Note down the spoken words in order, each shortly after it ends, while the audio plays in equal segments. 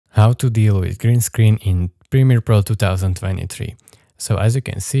how to deal with green screen in Premiere Pro 2023. So as you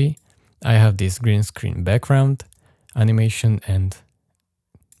can see, I have this green screen background animation and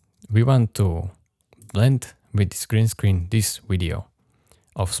we want to blend with this green screen this video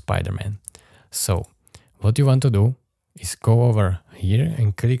of Spider-Man. So what you want to do is go over here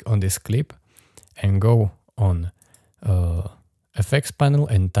and click on this clip and go on effects panel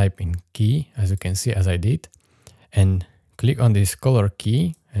and type in key, as you can see, as I did, and click on this color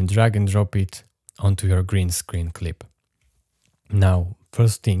key and drag and drop it onto your green screen clip. Now,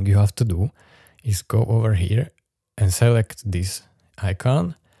 first thing you have to do is go over here and select this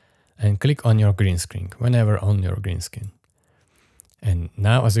icon and click on your green screen, whenever on your green screen. And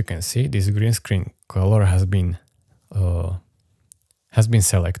now, as you can see, this green screen color has been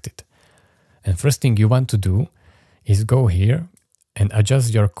selected. And first thing you want to do is go here and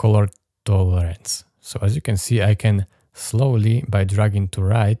adjust your color tolerance. So as you can see, I can slowly, by dragging to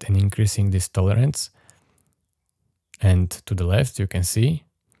right and increasing this tolerance, and to the left, you can see,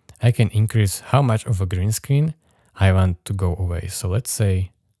 I can increase how much of a green screen I want to go away. So let's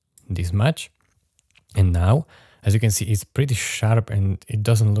say this much. And now, as you can see, it's pretty sharp and it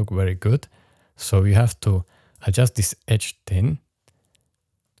doesn't look very good. So you have to adjust this edge thin.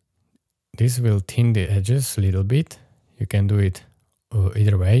 This will thin the edges a little bit. You can do it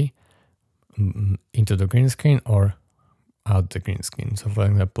either way, into the green screen or out the green screen. So for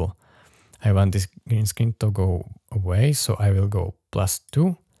example, I want this green screen to go away, so I will go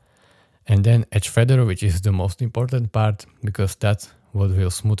 +2. And then edge feather, which is the most important part, because that's what will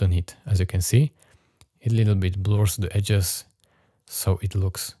smoothen it. As you can see, it a little bit blurs the edges, so it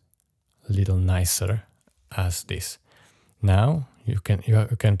looks a little nicer as this. Now you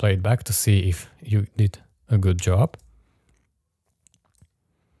can play it back to see if you did a good job.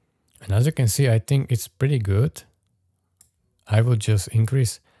 And as you can see, I think it's pretty good. I will just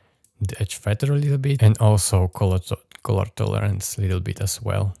increase the edge feather a little bit and also color tolerance a little bit as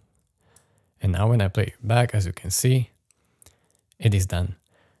well. And now when I play it back, as you can see, it is done.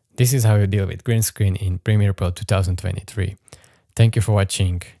 This is how you deal with green screen in Premiere Pro 2023. Thank you for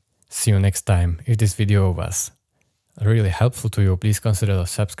watching. See you next time. If this video was really helpful to you, please consider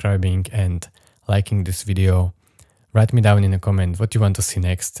subscribing and liking this video. Write me down in a comment what you want to see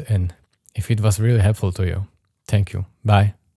next and if it was really helpful to you. Thank you. Bye.